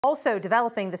Also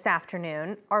developing this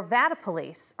afternoon, Arvada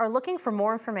police are looking for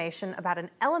more information about an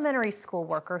elementary school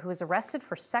worker who was arrested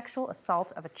for sexual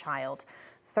assault of a child.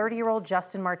 30-year-old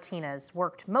Justin Martinez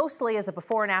worked mostly as a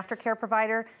before and after care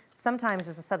provider, sometimes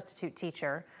as a substitute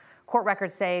teacher. Court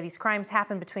records say these crimes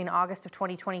happened between August of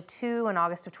 2022 and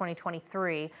August of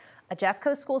 2023. A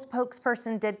Jeffco school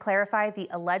spokesperson did clarify the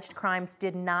alleged crimes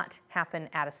did not happen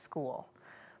at a school.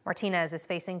 Martinez is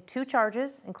facing 2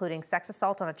 charges, including sex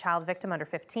assault on a child victim under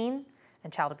 15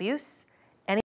 and child abuse.